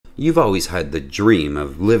You've always had the dream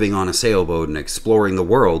of living on a sailboat and exploring the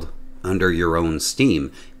world under your own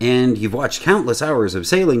steam, and you've watched countless hours of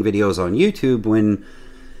sailing videos on YouTube when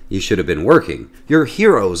you should have been working. Your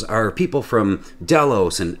heroes are people from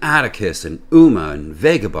Delos and Atticus and Uma and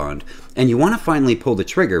Vagabond, and you want to finally pull the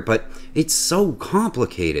trigger, but it's so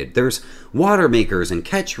complicated. There's water makers and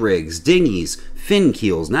catch rigs, dinghies, fin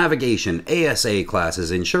keels, navigation, ASA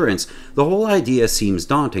classes, insurance. The whole idea seems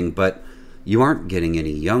daunting, but you aren't getting any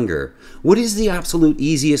younger. What is the absolute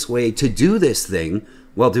easiest way to do this thing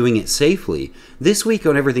while doing it safely? This week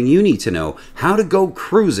on Everything You Need to Know, how to go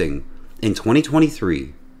cruising in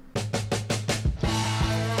 2023.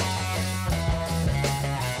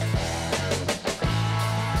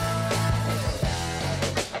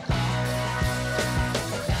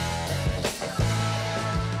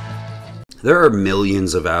 There are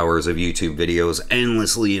millions of hours of YouTube videos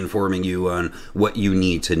endlessly informing you on what you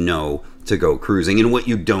need to know to go cruising and what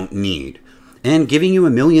you don't need, and giving you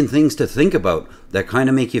a million things to think about that kind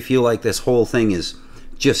of make you feel like this whole thing is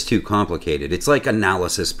just too complicated. It's like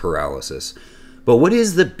analysis paralysis. But what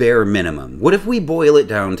is the bare minimum? What if we boil it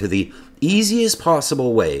down to the easiest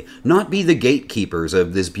possible way, not be the gatekeepers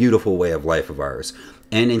of this beautiful way of life of ours,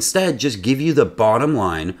 and instead just give you the bottom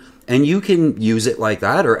line, and you can use it like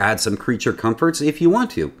that or add some creature comforts if you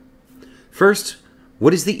want to. First,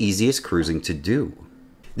 what is the easiest cruising to do?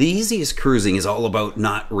 The easiest cruising is all about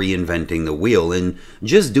not reinventing the wheel and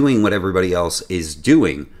just doing what everybody else is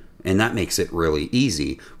doing, and that makes it really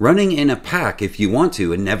easy. Running in a pack if you want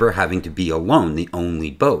to and never having to be alone, the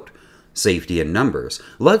only boat. Safety in numbers.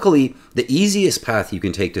 Luckily, the easiest path you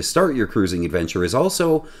can take to start your cruising adventure is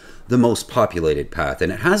also the most populated path,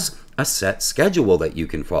 and it has a set schedule that you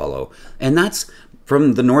can follow, and that's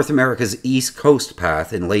from the North America's East Coast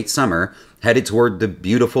path in late summer, headed toward the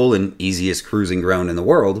beautiful and easiest cruising ground in the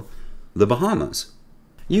world, the Bahamas.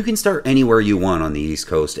 You can start anywhere you want on the East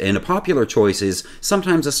Coast, and a popular choice is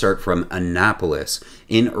sometimes a start from Annapolis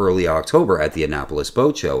in early October at the Annapolis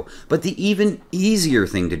Boat Show, but the even easier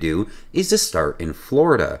thing to do is to start in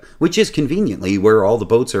Florida, which is conveniently where all the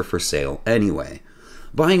boats are for sale anyway.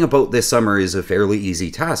 Buying a boat this summer is a fairly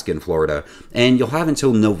easy task in Florida, and you'll have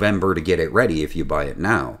until November to get it ready if you buy it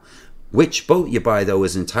now. Which boat you buy, though,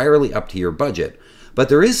 is entirely up to your budget, but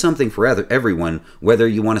there is something for everyone, whether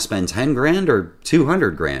you want to spend 10 grand or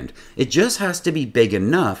 200 grand. It just has to be big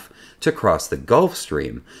enough to cross the Gulf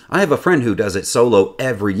Stream. I have a friend who does it solo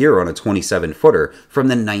every year on a 27-footer from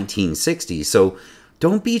the 1960s, so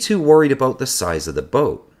don't be too worried about the size of the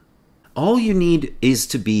boat. All you need is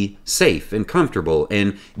to be safe and comfortable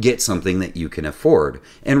and get something that you can afford.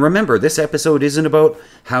 And remember, this episode isn't about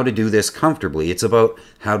how to do this comfortably, it's about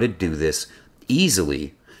how to do this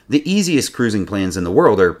easily. The easiest cruising plans in the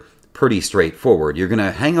world are pretty straightforward. You're going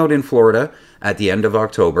to hang out in Florida at the end of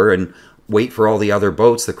October and wait for all the other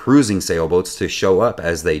boats, the cruising sailboats, to show up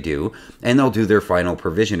as they do, and they'll do their final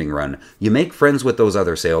provisioning run. You make friends with those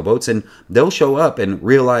other sailboats, and they'll show up and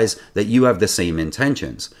realize that you have the same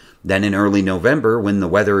intentions. Then in early November, when the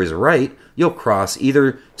weather is right, you'll cross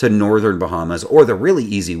either to northern Bahamas or the really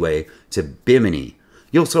easy way to Bimini.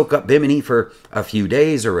 You'll soak up Bimini for a few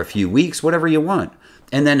days or a few weeks, whatever you want,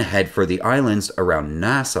 and then head for the islands around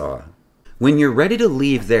Nassau. When you're ready to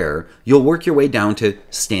leave there, you'll work your way down to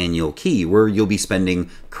Staniel Key, where you'll be spending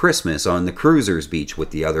Christmas on the cruisers beach with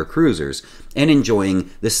the other cruisers and enjoying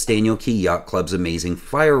the Staniel Key Yacht Club's amazing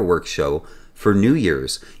fireworks show for New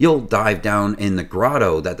Year's. You'll dive down in the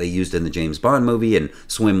grotto that they used in the James Bond movie and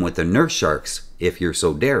swim with the nurse sharks if you're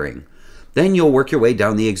so daring. Then you'll work your way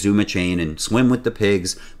down the Exuma chain and swim with the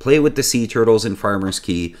pigs, play with the sea turtles in Farmer's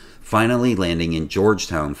Key, finally landing in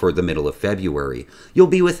Georgetown for the middle of February. You'll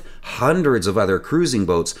be with hundreds of other cruising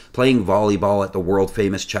boats, playing volleyball at the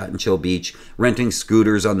world-famous Chat and Chill Beach, renting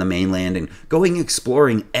scooters on the mainland, and going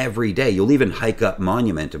exploring every day. You'll even hike up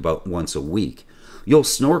Monument about once a week. You'll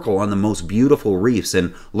snorkel on the most beautiful reefs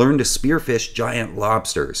and learn to spearfish giant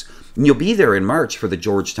lobsters. And you'll be there in March for the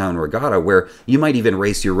Georgetown Regatta, where you might even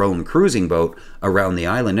race your own cruising boat around the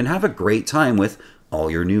island and have a great time with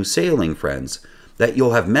all your new sailing friends that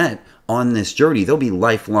you'll have met on this journey. They'll be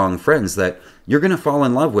lifelong friends that you're going to fall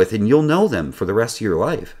in love with, and you'll know them for the rest of your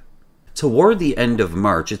life. Toward the end of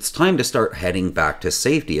March, it's time to start heading back to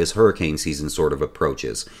safety as hurricane season sort of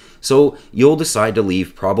approaches. So you'll decide to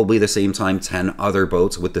leave probably the same time 10 other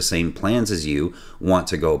boats with the same plans as you want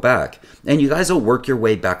to go back. And you guys will work your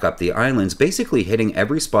way back up the islands, basically hitting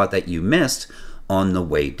every spot that you missed on the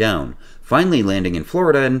way down. finally landing in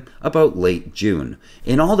Florida in about late June.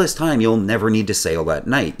 In all this time, you'll never need to sail at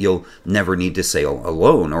night. You'll never need to sail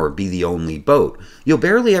alone or be the only boat. You'll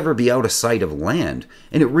barely ever be out of sight of land,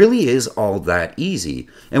 and it really is all that easy.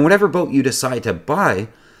 And whatever boat you decide to buy,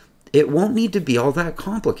 it won't need to be all that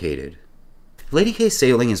complicated. Lady K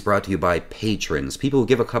Sailing is brought to you by patrons, people who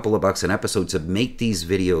give a couple of bucks an episode to make these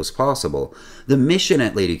videos possible. The mission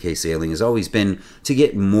at Lady K Sailing has always been to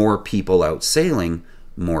get more people out sailing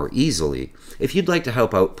more easily. If you'd like to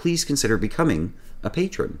help out, please consider becoming a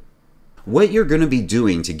patron. What you're going to be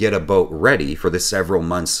doing to get a boat ready for the several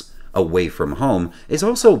months away from home is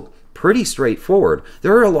also pretty straightforward.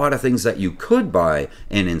 There are a lot of things that you could buy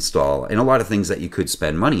and install, and a lot of things that you could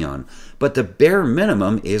spend money on. But the bare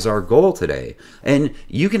minimum is our goal today, and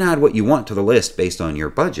you can add what you want to the list based on your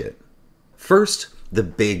budget. First, the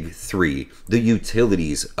big three, the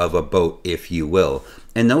utilities of a boat, if you will.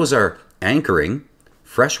 And those are anchoring,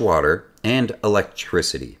 fresh water, and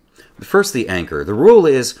electricity. First, the anchor. The rule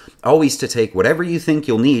is always to take whatever you think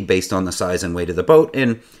you'll need based on the size and weight of the boat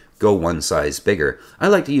and go one size bigger. I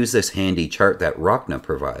like to use this handy chart that Rockna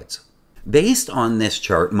provides. Based on this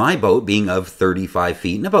chart, my boat being of 35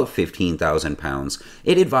 feet and about 15,000 pounds,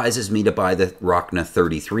 it advises me to buy the Rockna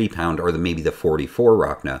 33 pound or maybe the 44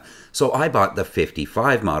 Rockna. So I bought the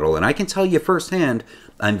 55 model, and I can tell you firsthand,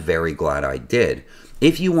 I'm very glad I did.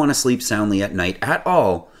 If you want to sleep soundly at night at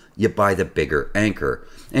all, you buy the bigger anchor.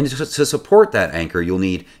 And to support that anchor, you'll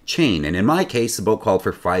need chain. And in my case, the boat called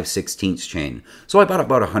for 5/16 chain. So I bought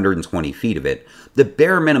about 120 feet of it. The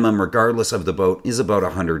bare minimum, regardless of the boat, is about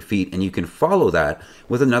 100 feet. And you can follow that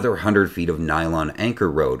with another 100 feet of nylon anchor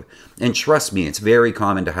rode. And trust me, it's very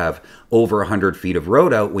common to have over 100 feet of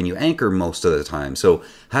rode out when you anchor most of the time. So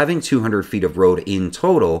having 200 feet of rode in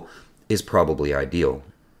total is probably ideal.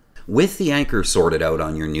 With the anchor sorted out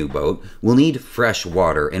on your new boat, we'll need fresh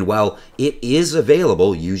water, and while it is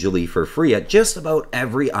available, usually for free, at just about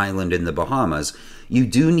every island in the Bahamas, you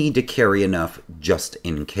do need to carry enough just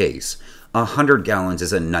in case. 100 gallons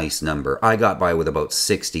is a nice number. I got by with about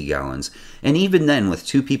 60 gallons, and even then, with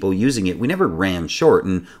 2 people using it, we never ran short,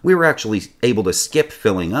 and we were actually able to skip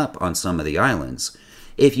filling up on some of the islands.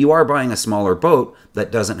 If you are buying a smaller boat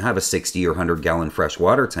that doesn't have a 60 or 100 gallon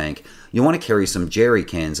freshwater tank, you want to carry some jerry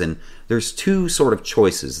cans, and there's 2 sort of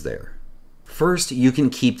choices there. First, you can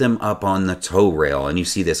keep them up on the tow rail, and you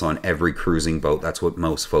see this on every cruising boat. That's what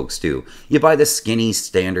most folks do. You buy the skinny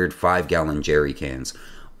standard 5-gallon jerry cans.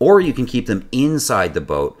 Or you can keep them inside the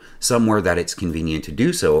boat, somewhere that it's convenient to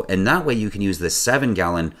do so, and that way you can use the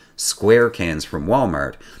 7-gallon square cans from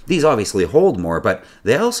Walmart. These obviously hold more, but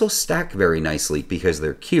they also stack very nicely because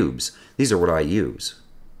they're cubes. These are what I use.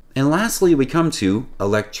 And lastly, we come to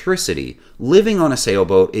electricity. Living on a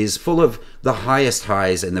sailboat is full of the highest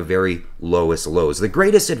highs and the very lowest lows. The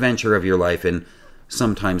greatest adventure of your life and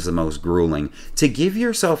sometimes the most grueling. To give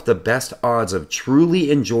yourself the best odds of truly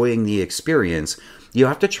enjoying the experience, you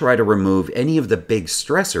have to try to remove any of the big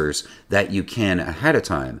stressors that you can ahead of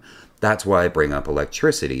time. That's why I bring up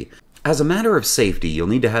electricity. As a matter of safety, you'll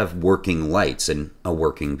need to have working lights and a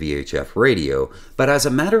working VHF radio. But as a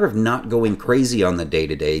matter of not going crazy on the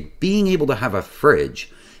day-to-day, being able to have a fridge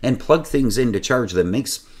and plug things in to charge them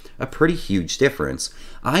makes a pretty huge difference.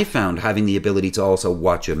 I found having the ability to also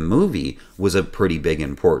watch a movie was of pretty big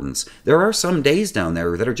importance. There are some days down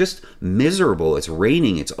there that are just miserable. It's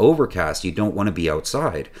raining, it's overcast, you don't want to be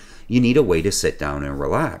outside. You need a way to sit down and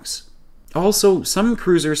relax. Also, some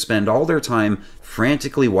cruisers spend all their time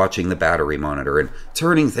frantically watching the battery monitor and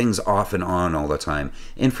turning things off and on all the time.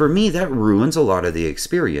 And for me, that ruins a lot of the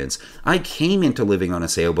experience. I came into living on a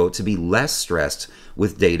sailboat to be less stressed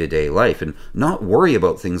with day-to-day life and not worry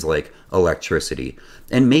about things like electricity.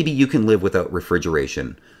 And maybe you can live without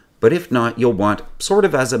refrigeration. But if not, you'll want, sort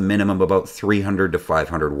of as a minimum, about 300 to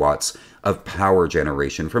 500 watts of power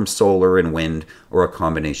generation from solar and wind, or a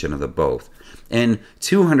combination of the both. And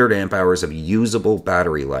 200 amp hours of usable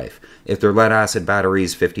battery life. If they're lead-acid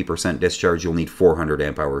batteries, 50% discharge, you'll need 400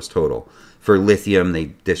 amp hours total. For lithium,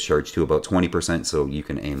 they discharge to about 20%, so you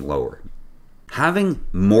can aim lower. Having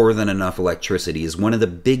more than enough electricity is one of the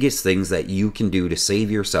biggest things that you can do to save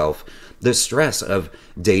yourself the stress of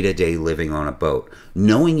day-to-day living on a boat.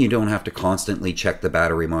 Knowing you don't have to constantly check the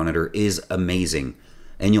battery monitor is amazing,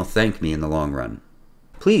 and you'll thank me in the long run.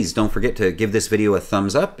 Please don't forget to give this video a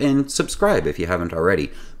thumbs up and subscribe if you haven't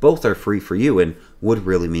already. Both are free for you and would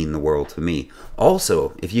really mean the world to me.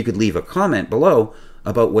 Also, if you could leave a comment below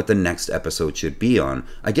about what the next episode should be on.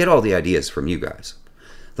 I get all the ideas from you guys.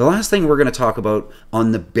 The last thing we're going to talk about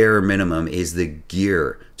on the bare minimum is the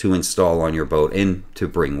gear to install on your boat and to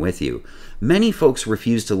bring with you. Many folks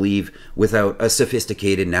refuse to leave without a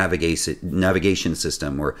sophisticated navigation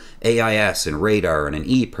system or AIS and radar and an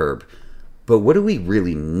EPIRB. But what do we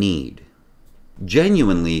really need?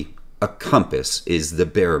 Genuinely, a compass is the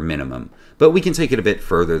bare minimum, but we can take it a bit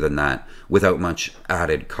further than that without much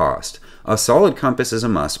added cost. A solid compass is a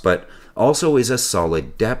must, but also is a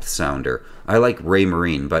solid depth sounder. I like Ray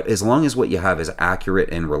Marine, but as long as what you have is accurate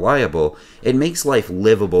and reliable, it makes life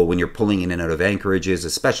livable when you're pulling in and out of anchorages,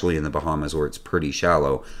 especially in the Bahamas where it's pretty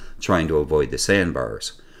shallow, trying to avoid the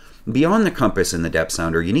sandbars. Beyond the compass and the depth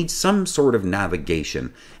sounder, you need some sort of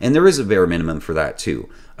navigation, and there is a bare minimum for that too.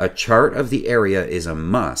 A chart of the area is a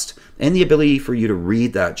must, and the ability for you to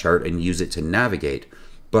read that chart and use it to navigate,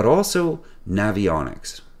 but also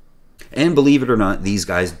navionics. And believe it or not, these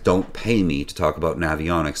guys don't pay me to talk about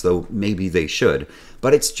navionics, though maybe they should,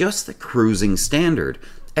 but it's just the cruising standard.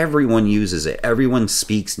 Everyone uses it. Everyone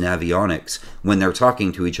speaks navionics when they're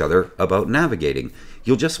talking to each other about navigating.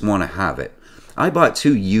 You'll just want to have it. I bought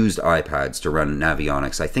 2 used iPads to run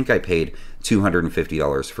navionics. I think I paid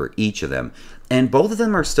 $250 for each of them, and both of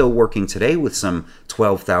them are still working today with some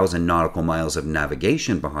 12,000 nautical miles of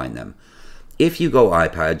navigation behind them. If you go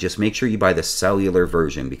iPad, just make sure you buy the cellular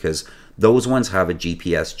version because those ones have a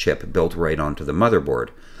GPS chip built right onto the motherboard.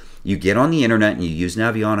 You get on the internet and you use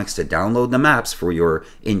navionics to download the maps for your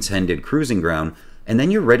intended cruising ground, and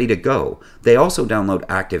then you're ready to go. They also download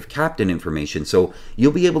active captain information, so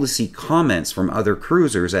you'll be able to see comments from other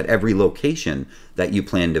cruisers at every location that you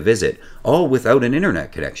plan to visit, all without an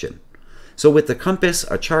internet connection. So with the compass,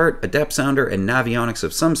 a chart, a depth sounder, and navionics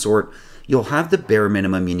of some sort, you'll have the bare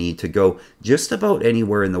minimum you need to go just about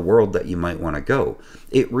anywhere in the world that you might want to go.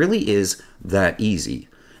 It really is that easy.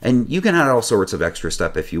 And you can add all sorts of extra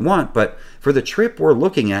stuff if you want, but for the trip we're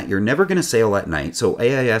looking at, you're never going to sail at night, so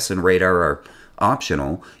AIS and radar are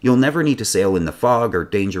optional. You'll never need to sail in the fog or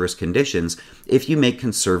dangerous conditions if you make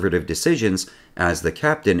conservative decisions as the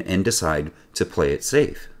captain and decide to play it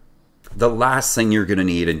safe. The last thing you're going to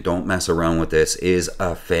need, and don't mess around with this, is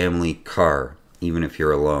a family car, even if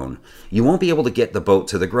you're alone. You won't be able to get the boat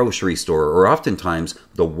to the grocery store or oftentimes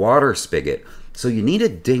the water spigot, so you need a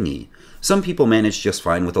dinghy. Some people manage just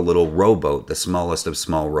fine with a little rowboat, the smallest of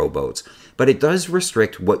small rowboats, but it does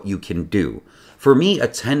restrict what you can do. For me, a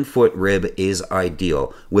 10-foot rib is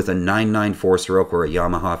ideal with a 9.9 4-stroke or a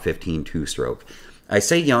Yamaha 15 2-stroke. I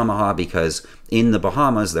say Yamaha because in the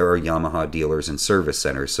Bahamas there are Yamaha dealers and service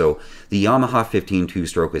centers, so the Yamaha 15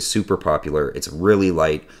 2-stroke is super popular. It's really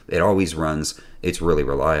light, it always runs, it's really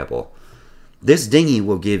reliable. This dinghy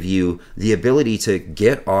will give you the ability to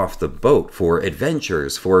get off the boat for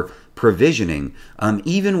adventures, for provisioning,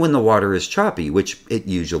 even when the water is choppy, which it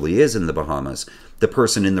usually is in the Bahamas. The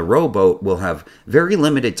person in the rowboat will have very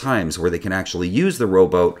limited times where they can actually use the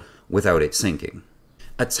rowboat without it sinking.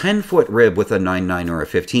 A 10-foot rib with a 9.9 or a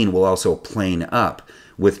 15 will also plane up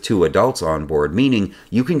with 2 adults on board, meaning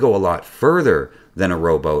you can go a lot further than a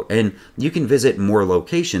rowboat, and you can visit more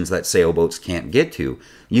locations that sailboats can't get to.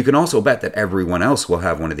 You can also bet that everyone else will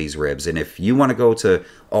have one of these ribs, and if you want to go to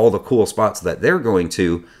all the cool spots that they're going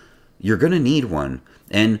to, you're going to need one.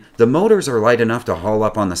 And the motors are light enough to haul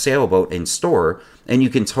up on the sailboat and store, and you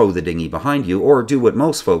can tow the dinghy behind you, or do what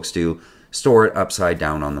most folks do, store it upside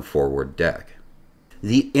down on the forward deck.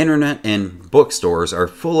 The internet and bookstores are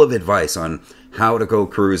full of advice on how to go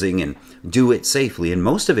cruising and do it safely, and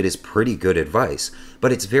most of it is pretty good advice.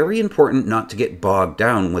 But it's very important not to get bogged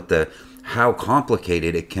down with the how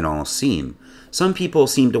complicated it can all seem. Some people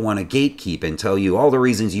seem to want to gatekeep and tell you all the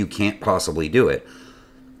reasons you can't possibly do it.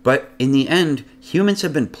 But in the end, humans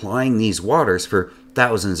have been plying these waters for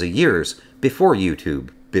thousands of years, before YouTube,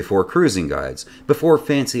 before cruising guides, before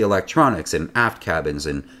fancy electronics and aft cabins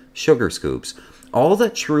and sugar scoops. All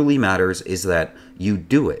that truly matters is that you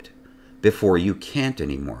do it before you can't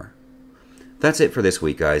anymore. That's it for this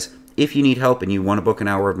week, guys. If you need help and you want to book an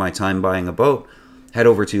hour of my time buying a boat, head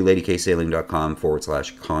over to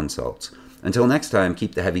ladykSailing.com/consults. Until next time,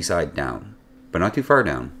 keep the heavy side down, but not too far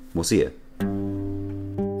down. We'll see you.